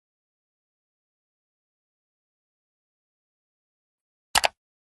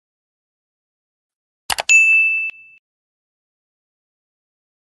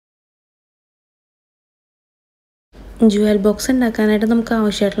Jual box ഉണ്ടാക്കാനായിട്ട് നമുക്ക്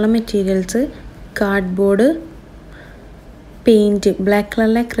ആവശ്യമായിട്ടുള്ള മെറ്റീരിയൽസ് കാർഡ്ബോർഡ്, പെയിൻറ്റ്, ബ്ലാക്ക്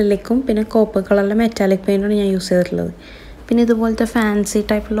കളറിലെ അക്രിലിക്കും പിന്നെ കോപ്പർ കളറിലെ മെറ്റാലിക് പെയിൻറ്റാണ് ഞാൻ യൂസ് ചെയ്തിട്ടുള്ളത്. പിന്നെ ഇതുപോലത്തെ ഫാൻസി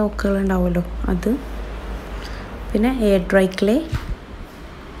ടൈപ്പ് ലോക്കുകൾ ഉണ്ടാവുമല്ലോ അത്, പിന്നെ air dry clay,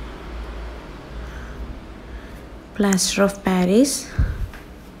 plaster of Paris,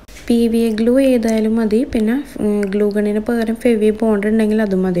 PVA glue ഏതായാലും മതി. പിന്നെ ഗ്ലൂ ഗണ്ണിന് പകരം ഫെവി ബോണ്ട് ഉണ്ടെങ്കിൽ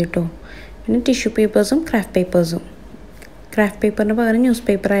അതും മതി കേട്ടോ. പിന്നെ ടിഷ്യൂ പേപ്പേഴ്സും ക്രാഫ്റ്റ് പേപ്പറിന് പകരം ന്യൂസ്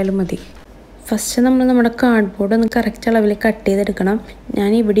പേപ്പർ ആയാലും മതി. ഫസ്റ്റ് നമ്മൾ നമ്മുടെ കാർഡ്ബോർഡ് ഒന്ന് കറക്റ്റ് അളവിൽ കട്ട് ചെയ്തെടുക്കണം.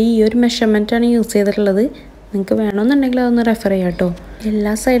 ഞാനിവിടെ ഈ ഒരു മെഷർമെൻറ്റാണ് യൂസ് ചെയ്തിട്ടുള്ളത്. നിങ്ങൾക്ക് വേണമെന്നുണ്ടെങ്കിൽ അതൊന്ന് റെഫർ ചെയ്യാം കേട്ടോ.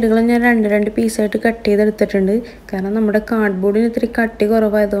 എല്ലാ സൈഡുകളും ഞാൻ രണ്ട് പീസായിട്ട് കട്ട് ചെയ്തെടുത്തിട്ടുണ്ട്. കാരണം നമ്മുടെ കാർഡ്ബോർഡിന് ഇത്തിരി കട്ടി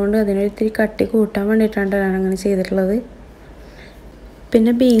കുറവായതുകൊണ്ട് അതിനൊരിത്തിരി കട്ടി കൂട്ടാൻ വേണ്ടിയിട്ടാണ് ഞാൻ അങ്ങനെ ചെയ്തിട്ടുള്ളത്.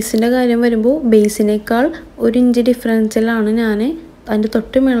 പിന്നെ ബേസിൻ്റെ കാര്യം വരുമ്പോൾ ബേസിനേക്കാൾ 1 ഇഞ്ച് ഡിഫറൻസിലാണ് ഞാൻ അതിൻ്റെ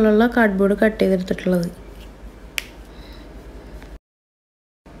തൊട്ട് മുകളിലുള്ള കാർഡ്ബോർഡ് കട്ട് ചെയ്തെടുത്തിട്ടുള്ളത്.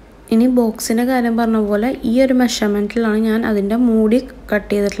 ഇനി ബോക്സിൻ്റെ കാര്യം പറഞ്ഞ പോലെ ഈ ഒരു മെഷർമെൻറ്റിലാണ് ഞാൻ അതിൻ്റെ മൂടി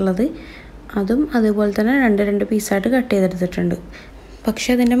കട്ട് ചെയ്തിട്ടുള്ളത്. അതും അതുപോലെ തന്നെ രണ്ട് പീസായിട്ട് കട്ട് ചെയ്തെടുത്തിട്ടുണ്ട്. പക്ഷേ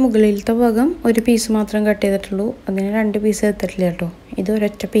അതിൻ്റെ മുകളിലത്തെ ഭാഗം ഒരു പീസ് മാത്രം കട്ട് ചെയ്തിട്ടുള്ളൂ. അതിന് 2 പീസ് എടുത്തിട്ടില്ല കേട്ടോ. ഇത്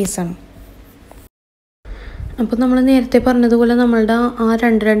ഒരൊറ്റ പീസാണ്. അപ്പോൾ നമ്മൾ നേരത്തെ പറഞ്ഞതുപോലെ നമ്മളുടെ ആ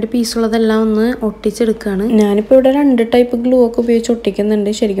രണ്ട് പീസുള്ളതെല്ലാം ഒന്ന് ഒട്ടിച്ചെടുക്കുകയാണ്. ഞാനിപ്പോൾ ഇവിടെ 2 ടൈപ്പ് ഗ്ലൂ ഒക്കെ ഉപയോഗിച്ച് ഒട്ടിക്കുന്നുണ്ട്.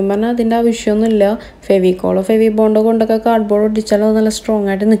 ശരിക്കും പറഞ്ഞാൽ അതിൻ്റെ ആവശ്യമൊന്നുമില്ല. ഫെവിക്കോളോ ഫെവി ബോണ്ടോ കൊണ്ടൊക്കെ കാർഡ്ബോർഡ് ഒട്ടിച്ചാൽ അത് നല്ല സ്ട്രോങ്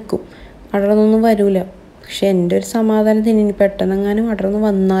ആയിട്ട് നിൽക്കും, അടർന്നൊന്നും വരില്ല. പക്ഷെ എൻ്റെ ഒരു സമാധാനത്തിന് ഇനി പെട്ടെന്നെങ്ങാനും അടർന്ന്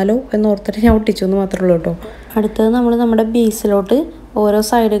വന്നാലോ എന്നോർത്തിട്ട് ഞാൻ ഒട്ടിച്ചു എന്ന് മാത്രമേ ഉള്ളൂ കേട്ടോ. അടുത്തത് നമ്മൾ നമ്മുടെ ബേസിലോട്ട് ഓരോ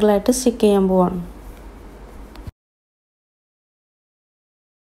സൈഡുകളായിട്ട് സ്റ്റിക്ക് ചെയ്യാൻ പോവാണ്.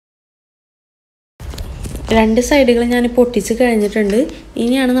 രണ്ട് സൈഡുകൾ ഞാനിപ്പോൾ ഒട്ടിച്ച് കഴിഞ്ഞിട്ടുണ്ട്.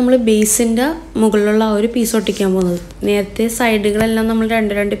 ഇനിയാണ് നമ്മൾ ബേസിൻ്റെ മുകളിലുള്ള ആ ഒരു പീസ് ഒട്ടിക്കാൻ പോകുന്നത്. നേരത്തെ സൈഡുകളെല്ലാം നമ്മൾ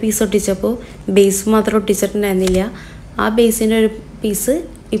രണ്ട് പീസ് ഒട്ടിച്ചപ്പോൾ ബേസ് മാത്രം ഒട്ടിച്ചിട്ടുണ്ടായിരുന്നില്ല. ആ ബേസിൻ്റെ ഒരു പീസ്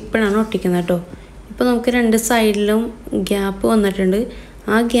ഇപ്പോഴാണ് ഒട്ടിക്കുന്നത് കേട്ടോ. ഇപ്പോൾ നമുക്ക് 2 സൈഡിലും ഗ്യാപ്പ് വന്നിട്ടുണ്ട്.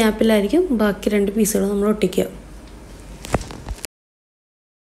 ആ ഗ്യാപ്പിലായിരിക്കും ബാക്കി 2 പീസുകൾ നമ്മൾ ഒട്ടിക്കുക.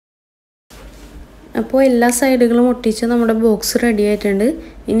 അപ്പോൾ എല്ലാ സൈഡുകളും ഒട്ടിച്ച് നമ്മുടെ ബോക്സ് റെഡി ആയിട്ടുണ്ട്.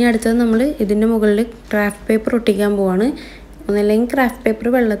 ഇനി അടുത്തത് നമ്മൾ ഇതിൻ്റെ മുകളിൽ ക്രാഫ്റ്റ് പേപ്പർ ഒട്ടിക്കാൻ പോവാണ്. ഒന്നല്ലെങ്കിൽ ക്രാഫ്റ്റ് പേപ്പർ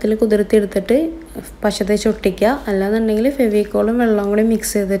വെള്ളത്തിൽ കുതിർത്തി എടുത്തിട്ട് പശ തേച്ച് ഒട്ടിക്കുക, അല്ലാന്നുണ്ടെങ്കിൽ ഫെവിക്കോളും വെള്ളവും കൂടി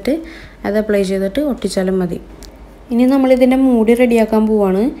മിക്സ് ചെയ്തിട്ട് അത് അപ്ലൈ ചെയ്തിട്ട് ഒട്ടിച്ചാലും മതി. ഇനി നമ്മളിതിൻ്റെ മൂടി റെഡിയാക്കാൻ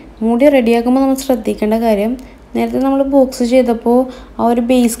പോവാണ്. മൂടി റെഡിയാക്കുമ്പോൾ നമ്മൾ ശ്രദ്ധിക്കേണ്ട കാര്യം, നേരത്തെ നമ്മൾ ബോക്സ് ചെയ്തപ്പോൾ ആ ഒരു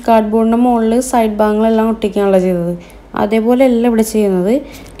ബേസ് കാർഡ്ബോർഡിൻ്റെ മുകളിൽ സൈഡ് ഭാഗങ്ങളെല്ലാം ഒട്ടിക്കാണല്ലോ ചെയ്തത്. അതേപോലെ അല്ല ഇവിടെ ചെയ്യുന്നത്.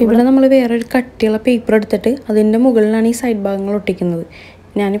 ഇവിടെ നമ്മൾ വേറൊരു കട്ടിയുള്ള പേപ്പർ എടുത്തിട്ട് അതിൻ്റെ മുകളിലാണ് ഈ സൈഡ് ഭാഗങ്ങൾ ഒട്ടിക്കുന്നത്.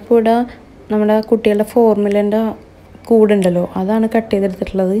 ഞാനിപ്പോൾ ഇവിടെ നമ്മുടെ കുട്ടികളുടെ ഫോർമുലേൻ്റെ കൂടുണ്ടല്ലോ അതാണ് കട്ട്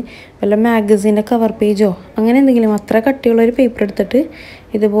ചെയ്തെടുത്തിട്ടുള്ളത്. വല്ല മാഗസീൻ്റെ കവർ പേജോ അങ്ങനെ എന്തെങ്കിലും അത്ര കട്ടിയുള്ളൊരു പേപ്പർ എടുത്തിട്ട്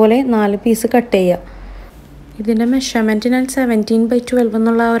ഇതുപോലെ 4 പീസ് കട്ട് ചെയ്യുക. ഇതിൻ്റെ മെഷർമെൻറ്റ് ഞാൻ 17/12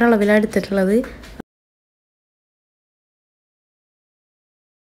 എന്നുള്ള ആ ഒരു അളവിലാണ് എടുത്തിട്ടുള്ളത്.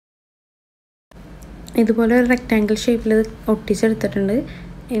 ഇതുപോലെ ഒരു റെക്റ്റാങ്കിൾ ഷേപ്പിൽ ഇത് ഒട്ടിച്ചെടുത്തിട്ടുണ്ട്.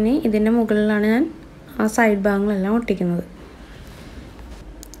 ഇനി ഇതിൻ്റെ മുകളിലാണ് ഞാൻ ആ സൈഡ് ഭാഗങ്ങളെല്ലാം ഒട്ടിക്കുന്നത്.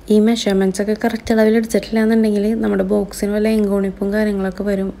 ഈ മെഷർമെൻറ്റ്സൊക്കെ കറക്റ്റ് അളവിൽ എടുത്തിട്ടില്ല എന്നുണ്ടെങ്കിൽ നമ്മുടെ ബോക്സിന് വല്ല എങ്കോണിപ്പും കാര്യങ്ങളൊക്കെ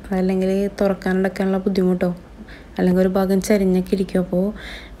വരും. അല്ലെങ്കിൽ തുറക്കാനുണ്ടാക്കാനുള്ള ബുദ്ധിമുട്ടോ അല്ലെങ്കിൽ ഒരു ഭാഗം ചരിഞ്ഞൊക്കെ ഇരിക്കും. അപ്പോൾ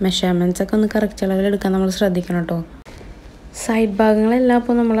മെഷർമെൻറ്റ്സൊക്കെ ഒന്ന് കറക്റ്റ് അളവിൽ എടുക്കാൻ നമ്മൾ ശ്രദ്ധിക്കണം കേട്ടോ. സൈഡ് ഭാഗങ്ങളെല്ലാം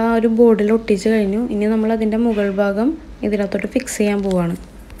അപ്പോൾ നമ്മൾ ആ ഒരു ബോർഡിൽ ഒട്ടിച്ച് കഴിഞ്ഞു. ഇനി നമ്മൾ അതിൻ്റെ മുകൾ ഭാഗം ഇതിനകത്തോട്ട് ഫിക്സ് ചെയ്യാൻ പോവാണ്.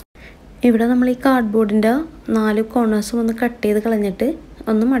 ഇവിടെ നമ്മൾ ഈ കാർഡ്ബോർഡിൻ്റെ 4 കോർണേഴ്സും ഒന്ന് കട്ട് ചെയ്ത് കളഞ്ഞിട്ട്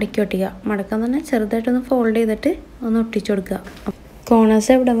ഒന്ന് മടക്കി ഒട്ടിക്കുക. മടക്കാൻ തന്നെ ചെറുതായിട്ടൊന്ന് ഫോൾഡ് ചെയ്തിട്ട് ഒന്ന് ഒട്ടിച്ചു കൊടുക്കുക.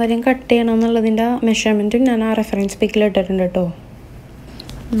 കോർണേഴ്സ് എവിടെ വരെയും കട്ട് ചെയ്യണം എന്നുള്ളതിൻ്റെ മെഷർമെൻറ്റും ഞാൻ ആ റെഫറൻസ് പിക്കിൽ ഇട്ടിട്ടുണ്ട് കേട്ടോ.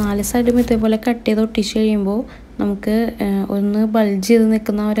 4 സൈഡും ഇതേപോലെ കട്ട് ചെയ്ത് ഒട്ടിച്ച് കഴിയുമ്പോൾ നമുക്ക് ഒന്ന് ബൾജ് ചെയ്ത്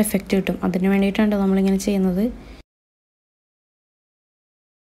നിൽക്കുന്ന ഒരു എഫക്റ്റ് കിട്ടും. അതിന് വേണ്ടിയിട്ടാണ് നമ്മളിങ്ങനെ ചെയ്യുന്നത്.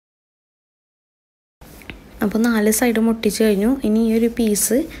 അപ്പോൾ 4 സൈഡും ഒട്ടിച്ച് കഴിഞ്ഞു. ഇനി ഈ ഒരു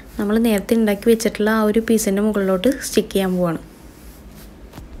പീസ് നമ്മൾ നേരത്തെ ഉണ്ടാക്കി വെച്ചിട്ടുള്ള ആ ഒരു പീസിൻ്റെ മുകളിലോട്ട് സ്റ്റിക്ക് ചെയ്യാൻ പോവാണ്.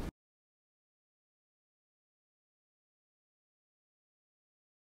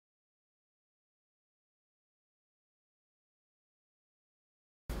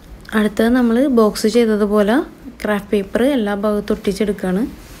 അടുത്തത് നമ്മൾ ബോക്സ് ചെയ്തതുപോലെ ക്രാഫ്റ്റ് പേപ്പർ എല്ലാ ഭാഗത്തും ഒട്ടിച്ചെടുക്കുകയാണ്.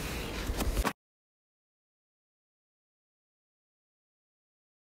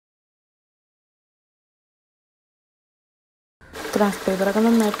 ക്രാഫ്റ്റ് പേപ്പറൊക്കെ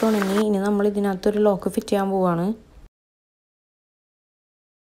നന്നായിട്ട് ഉണങ്ങി. ഇനി നമ്മൾ ഇതിനകത്തൊരു ലോക്ക് ഫിറ്റ് ചെയ്യാൻ പോവാണ്.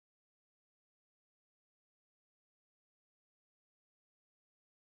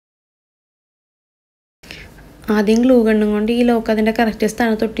 ആദ്യം ഗ്ലൂ ഗണ്ണും കൊണ്ട് ഈ ലോക്ക് അതിൻ്റെ കറക്റ്റ്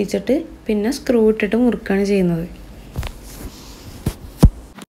സ്ഥാനത്ത് ഒട്ടിച്ചിട്ട് പിന്നെ സ്ക്രൂ ഇട്ടിട്ട് മുറുക്കുകയാണ് ചെയ്യുന്നത്.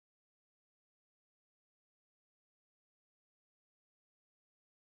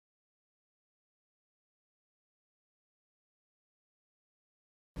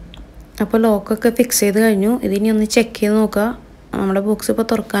 അപ്പോൾ ലോക്കൊക്കെ ഫിക്സ് ചെയ്ത് കഴിഞ്ഞു. ഇതിനി ഒന്ന് ചെക്ക് ചെയ്ത് നോക്കുക. നമ്മുടെ ബോക്സ് ഇപ്പോൾ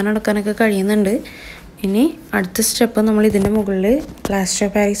തുറക്കാനടക്കാനൊക്കെ കഴിയുന്നുണ്ട്. ഇനി അടുത്ത സ്റ്റെപ്പ് നമ്മൾ ഇതിൻ്റെ മുകളിൽ പ്ലാസ്റ്റർ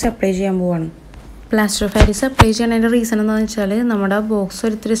ഓഫ് പാരീസ് അപ്ലൈ ചെയ്യാൻ പോവാണ്. പ്ലാസ്റ്റർ ഓഫ് പാരീസ് അപ്ലൈ ചെയ്യുന്നതിൻ്റെ റീസൺ എന്താണെന്ന് വെച്ചാൽ നമ്മുടെ ബോക്സ്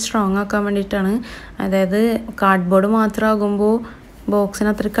ഒരിത്തിരി സ്ട്രോങ് ആക്കാൻ വേണ്ടിയിട്ടാണ്. അതായത് കാർഡ്ബോർഡ് മാത്രമാകുമ്പോൾ ബോക്സിന്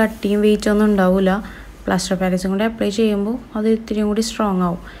അത്ര കട്ടിയും വെയിറ്റൊന്നും ഉണ്ടാവില്ല. പ്ലാസ്റ്റർ ഓഫ് പാരീസും കൂടി അപ്ലൈ ചെയ്യുമ്പോൾ അത് ഇത്തിരിയും കൂടി സ്ട്രോങ്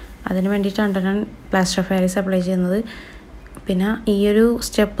ആവും. അതിന് വേണ്ടിയിട്ടാണ് ഞാൻ പ്ലാസ്റ്റർ ഓഫ് പാരീസ് അപ്ലൈ ചെയ്യുന്നത്. പിന്നെ ഈ ഒരു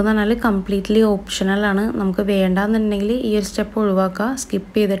സ്റ്റെപ്പ് എന്ന് പറഞ്ഞാൽ കംപ്ലീറ്റ്ലി ഓപ്ഷണലാണ്. നമുക്ക് വേണ്ടാന്നുണ്ടെങ്കിൽ ഈ ഒരു സ്റ്റെപ്പ് ഒഴിവാക്കുക,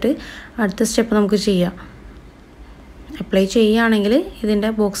 സ്കിപ്പ് ചെയ്തിട്ട് അടുത്ത സ്റ്റെപ്പ് നമുക്ക് ചെയ്യാം. അപ്ലൈ ചെയ്യുകയാണെങ്കിൽ ഇതിൻ്റെ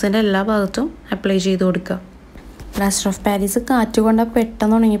ബോക്സിൻ്റെ എല്ലാ ഭാഗത്തും അപ്ലൈ ചെയ്ത് കൊടുക്കുക. പ്ലാസ്റ്റർ ഓഫ് പാരീസ് കാറ്റ് കൊണ്ട്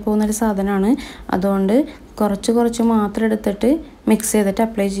പെട്ടെന്ന് ഉണങ്ങിപ്പോകുന്നൊരു സാധനമാണ്. അതുകൊണ്ട് കുറച്ച് മാത്രം എടുത്തിട്ട് മിക്സ് ചെയ്തിട്ട്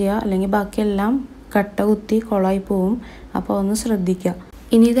അപ്ലൈ ചെയ്യുക. അല്ലെങ്കിൽ ബാക്കിയെല്ലാം കട്ട കുത്തി കൊളായി പോവും. അപ്പോൾ ഒന്ന് ശ്രദ്ധിക്കുക.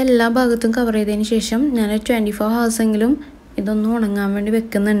 ഇനി ഇതെല്ലാ ഭാഗത്തും കവർ ചെയ്തതിന് ശേഷം ഞാൻ 24 ഹവേഴ്സെങ്കിലും ഇതൊന്ന് ഉണങ്ങാൻ വേണ്ടി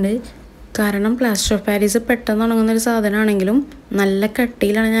വെക്കുന്നുണ്ട്. കാരണം പ്ലാസ്റ്റർ ഓഫ് പാരീസ് പെട്ടെന്ന് ഉണങ്ങുന്നൊരു സാധനമാണെങ്കിലും നല്ല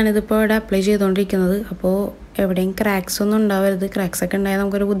കട്ടിയിലാണ് ഞാനിതിപ്പോൾ ഇവിടെ അപ്ലൈ ചെയ്തുകൊണ്ടിരിക്കുന്നത്. അപ്പോൾ എവിടെയും ക്രാക്സ് ഒന്നും ഉണ്ടാവരുത്. ക്രാക്സൊക്കെ ഉണ്ടായാൽ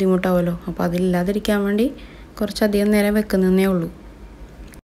നമുക്കൊരു ബുദ്ധിമുട്ടാവുമല്ലോ. അപ്പോൾ അതില്ലാതിരിക്കാൻ വേണ്ടി കുറച്ചധികം നേരം വെക്കുന്നതേ ഉള്ളൂ.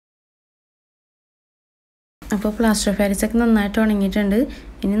 അപ്പോൾ പ്ലാസ്റ്റർ ഓഫ് പാരീസൊക്കെ നന്നായിട്ട് ഉണങ്ങിയിട്ടുണ്ട്.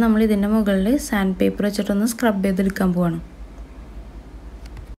 ഇനി നമ്മൾ ഇതിൻ്റെ മുകളിൽ സാൻഡ് പേപ്പർ വെച്ചിട്ടൊന്ന് സ്ക്രബ് ചെയ്തെടുക്കാൻ പോവാണ്.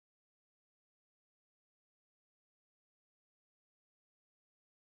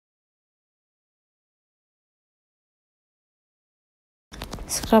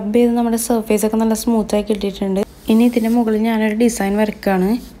 സ്ക്രബ് ചെയ്ത് നമ്മുടെ സർഫേസൊക്കെ നല്ല സ്മൂത്തായി കിട്ടിയിട്ടുണ്ട്. ഇനി ഇതിൻ്റെ മുകളിൽ ഞാനൊരു ഡിസൈൻ വരയ്ക്കുകയാണ്.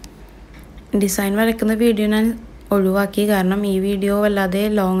 ഡിസൈൻ വരയ്ക്കുന്ന വീഡിയോ ഞാൻ ഒഴിവാക്കി. കാരണം ഈ വീഡിയോ വല്ലാതെ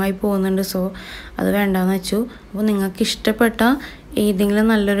ലോങ് ആയി പോകുന്നുണ്ട്. സോ അത് വേണ്ടാന്ന് വെച്ചു. അപ്പോൾ നിങ്ങൾക്ക് ഇഷ്ടപ്പെട്ട ഏതെങ്കിലും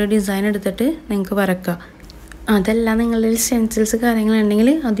നല്ലൊരു ഡിസൈൻ എടുത്തിട്ട് നിങ്ങൾക്ക് വരയ്ക്കുക. അതല്ല നിങ്ങളിൽ സ്റ്റെൻസിൽസ്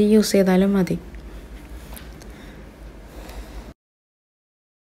കാര്യങ്ങളുണ്ടെങ്കിൽ അത് യൂസ് ചെയ്താലും മതി.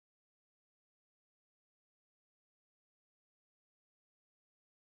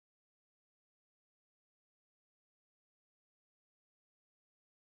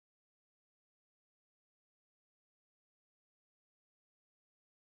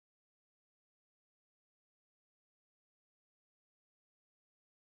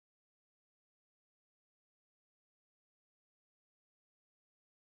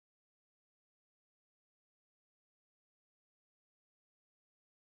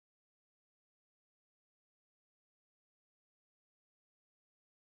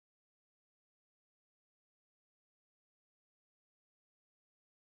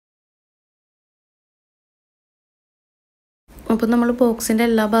 അപ്പോൾ നമ്മൾ ബോക്സിൻ്റെ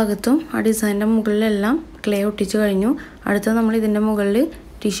എല്ലാ ഭാഗത്തും ആ ഡിസൈനിൻ്റെ മുകളിലെല്ലാം ക്ലേ ഒട്ടിച്ച് കഴിഞ്ഞു. അടുത്ത നമ്മൾ ഇതിൻ്റെ മുകളിൽ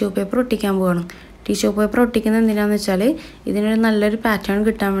ടിഷ്യൂ പേപ്പർ ഒട്ടിക്കാൻ പോവാണ്. ടിഷ്യൂ പേപ്പർ ഒട്ടിക്കുന്നത് എന്തിനാണെന്ന് വെച്ചാൽ ഇതിനൊരു നല്ലൊരു പാറ്റേൺ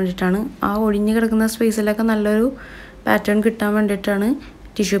കിട്ടാൻ വേണ്ടിയിട്ടാണ്. ആ ഒഴിഞ്ഞ് കിടക്കുന്ന സ്പേസിലൊക്കെ നല്ലൊരു പാറ്റേൺ കിട്ടാൻ വേണ്ടിയിട്ടാണ്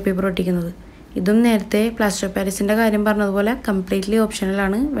ടിഷ്യൂ പേപ്പർ ഒട്ടിക്കുന്നത്. ഇതും നേരത്തെ പ്ലാസ്റ്റർ ഓഫ് പാരീസിൻ്റെ കാര്യം പറഞ്ഞതുപോലെ കംപ്ലീറ്റ്ലി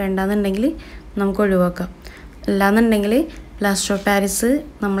ഓപ്ഷണലാണ്. വേണ്ടാന്നുണ്ടെങ്കിൽ നമുക്ക് ഒഴിവാക്കാം. അല്ലാന്നുണ്ടെങ്കിൽ പ്ലാസ്റ്റർ ഓഫ് പാരീസ്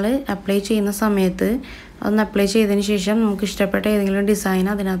നമ്മൾ അപ്ലൈ ചെയ്യുന്ന സമയത്ത് അതൊന്ന് അപ്ലൈ ചെയ്തതിന് ശേഷം നമുക്ക് ഇഷ്ടപ്പെട്ട ഏതെങ്കിലും ഡിസൈൻ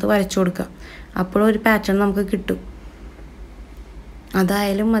അതിനകത്ത് വരച്ചു കൊടുക്കുക. അപ്പോഴും ഒരു പാറ്റേൺ നമുക്ക് കിട്ടും.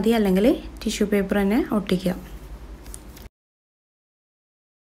 അതായാലും മതി, അല്ലെങ്കിൽ ടിഷ്യൂ പേപ്പർ തന്നെ ഒട്ടിക്കുക.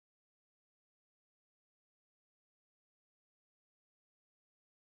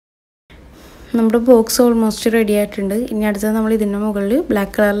 നമ്മുടെ ബോക്സ് ഓൾമോസ്റ്റ് റെഡി ആയിട്ടുണ്ട്. ഇനി അടുത്തത് നമ്മൾ ഇതിൻ്റെ മുകളിൽ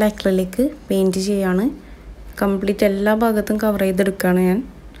ബ്ലാക്ക് കളറിലെ അക്രിലിക് പെയിൻറ്റ് ചെയ്യുകയാണ്. കംപ്ലീറ്റ് എല്ലാ ഭാഗത്തും കവർ ചെയ്തെടുക്കുകയാണ് ഞാൻ.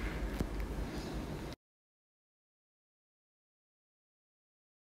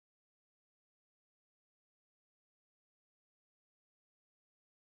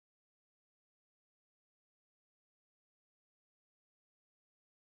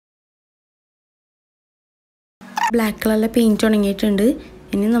 ബ്ലാക്ക് കളറിലെ പെയിൻറ്റ് ഉണങ്ങിയിട്ടുണ്ട്.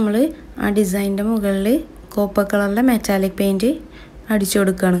 ഇനി നമ്മൾ ആ ഡിസൈനിൻ്റെ മുകളിൽ കോപ്പർ കളറിലെ മെറ്റാലിക് പെയിൻറ്റ് അടിച്ചു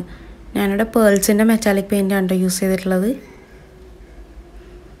കൊടുക്കുകയാണ്. ഞാനിവിടെ പേൾസിൻ്റെ മെറ്റാലിക് പെയിൻറ്റാണ് യൂസ് ചെയ്തിട്ടുള്ളത്.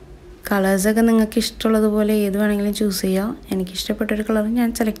 കളേഴ്സൊക്കെ നിങ്ങൾക്ക് ഇഷ്ടമുള്ളതുപോലെ ഏത് വേണമെങ്കിലും ചൂസ് ചെയ്യാം. എനിക്കിഷ്ടപ്പെട്ടൊരു കളർ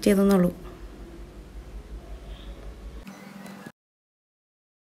ഞാൻ സെലക്ട് ചെയ്തെന്നുള്ളൂ.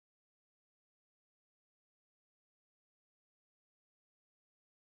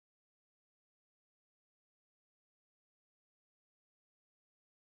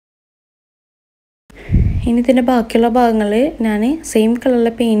 ഇനി ഇതിൻ്റെ ബാക്കിയുള്ള ഭാഗങ്ങൾ ഞാൻ സെയിം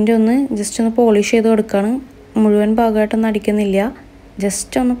കളറിലെ പെയിൻറ്റ് ഒന്ന് ജസ്റ്റ് ഒന്ന് പോളിഷ് ചെയ്ത് കൊടുക്കുകയാണ്. മുഴുവൻ ഭാഗമായിട്ടൊന്നും അടിക്കുന്നില്ല,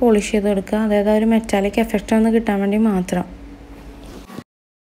 ജസ്റ്റ് ഒന്ന് പോളിഷ് ചെയ്ത് കൊടുക്കുക. അതായത് ആ ഒരു മെറ്റാലിക് എഫക്റ്റ് ഒന്ന് കിട്ടാൻ വേണ്ടി മാത്രം.